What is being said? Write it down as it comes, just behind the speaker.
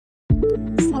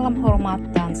Salam hormat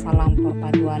dan salam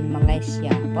perpaduan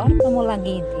Malaysia. Bertemu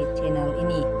lagi di channel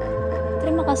ini.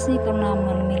 Terima kasih karena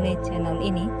memilih channel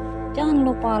ini. Jangan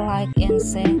lupa like and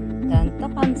share dan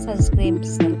tekan subscribe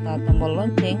serta tombol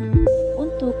lonceng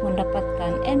untuk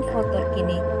mendapatkan info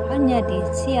terkini hanya di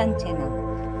Sian Channel.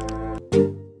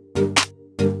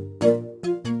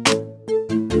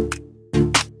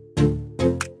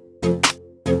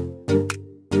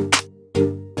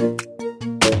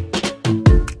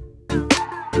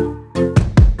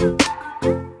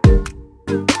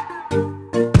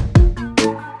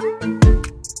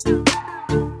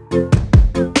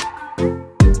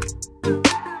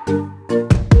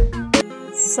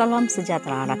 Salam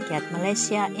sejahtera rakyat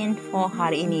Malaysia. Info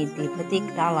hari ini dipetik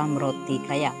dalam roti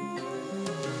kaya.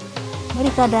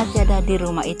 Mereka dah tiada di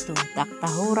rumah itu, tak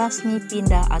tahu rasmi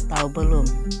pindah atau belum,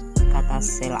 kata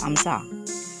Shila Amza.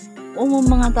 Umum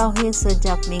mengetahui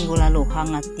sejak minggu lalu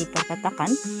hangat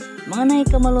diperkatakan mengenai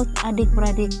kemelut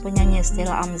adik-beradik penyanyi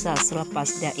Shila Amza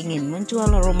selepas dia ingin menjual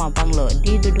rumah banglo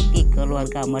diduduki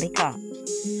keluarga mereka.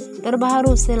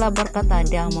 Terbaru Shila berkata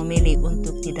dia memilih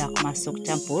untuk tidak masuk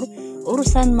campur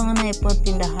urusan mengenai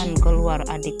perpindahan keluar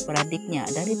adik-beradiknya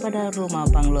daripada rumah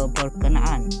banglo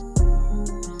berkenaan.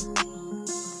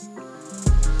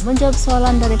 Menjawab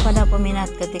soalan daripada peminat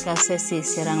ketika sesi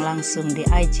siaran langsung di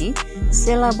IG,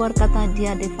 Shila berkata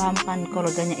dia difahamkan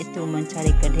keluarganya itu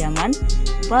mencari kediaman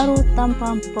baru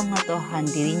tanpa pengetahuan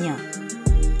dirinya.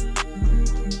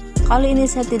 Kali ini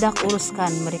saya tidak uruskan,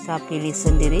 mereka pilih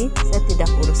sendiri, saya tidak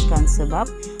uruskan sebab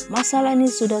masalah ini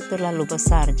sudah terlalu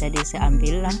besar, jadi saya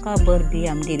ambil langkah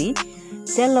berdiam diri.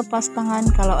 Saya lepas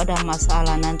tangan kalau ada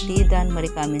masalah nanti dan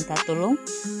mereka minta tolong,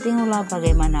 tengoklah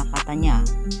bagaimana, katanya.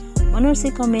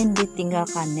 Menerusi komen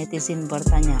ditinggalkan, netizen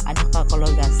bertanya, adakah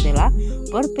keluarga Shila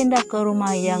berpindah ke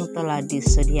rumah yang telah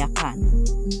disediakan?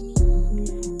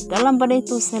 Dalam pada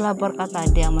itu Shila berkata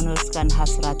dia menuliskan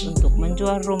hasrat untuk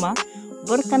menjual rumah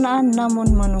berkenaan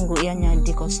namun menunggu ianya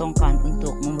dikosongkan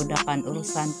untuk memudahkan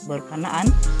urusan berkenaan,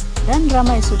 dan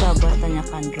ramai sudah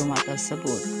bertanyakan rumah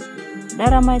tersebut. Dan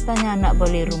ramai tanya nak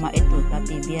beli rumah itu,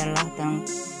 tapi biarlah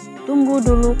tunggu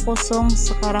dulu kosong,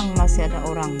 sekarang masih ada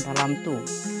orang dalam tu.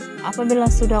 Apabila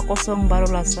sudah kosong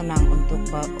barulah senang untuk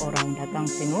orang datang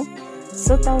tengok.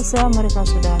 Setahu saya mereka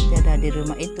sudah tiada di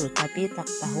rumah itu, tapi tak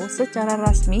tahu secara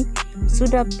rasmi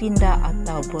sudah pindah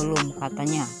atau belum,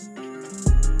 katanya.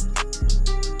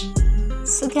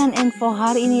 Sekian info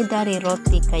hari ini dari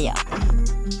Roti Kaya.